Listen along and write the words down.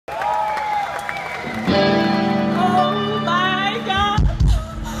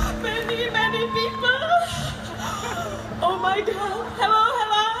Hello,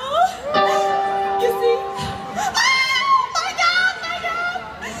 hello. You see? Oh my God, my God.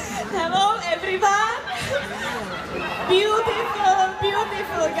 Hello, everyone. Beautiful,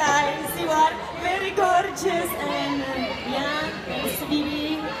 beautiful guys. You are very gorgeous and yeah,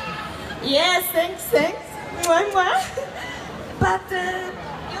 sweetie. Yes, thanks, thanks. Mwah, mwah. But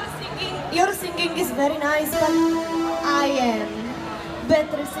your singing is very nice, but I am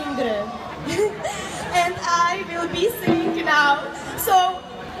better singer. And I will be singing now. So,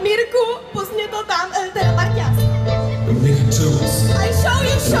 Mirku, pust mě to tam, teda Marťas. I show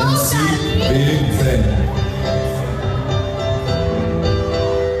you show, darling.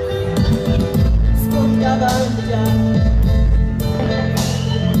 Spotkávám tě.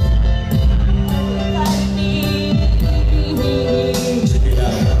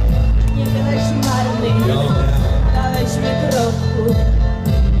 Nebyłeś marny, dałeś mi trochu.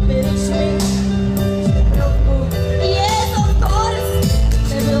 Byliśmy trochu. Yes, of course.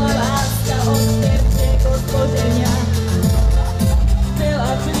 Nebyła láska od pierwszego stworzenia.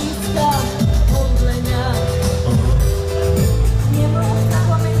 Była bliska omdlenia. Nie można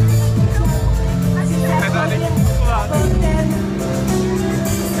pomyśleć, a się zachodem potem.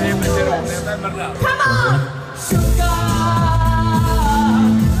 Come on!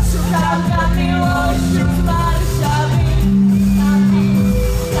 Szukam miłości z Warszawy.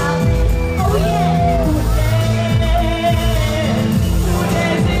 Oh yeah!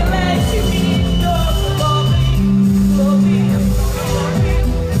 Uderzyłeś mi do głowy.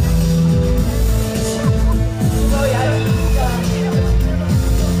 Twoja liczba.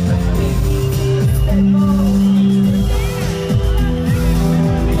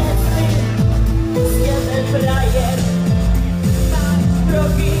 Jeden frajer.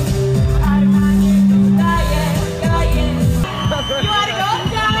 Drogi. You are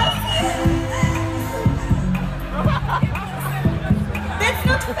gorgeous! That's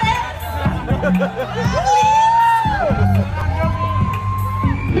not fair!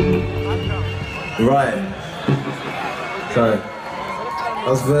 Right. So, that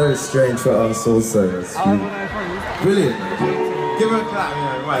was very strange for us also. It's brilliant. Give her a clap, you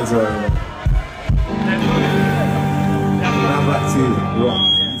know, might as well. Now back to rock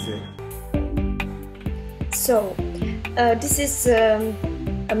music. So, this is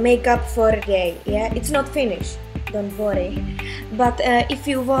a makeup for a day, yeah? It's not finished, don't worry. But if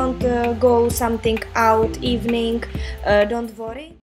you want go something out evening, don't worry.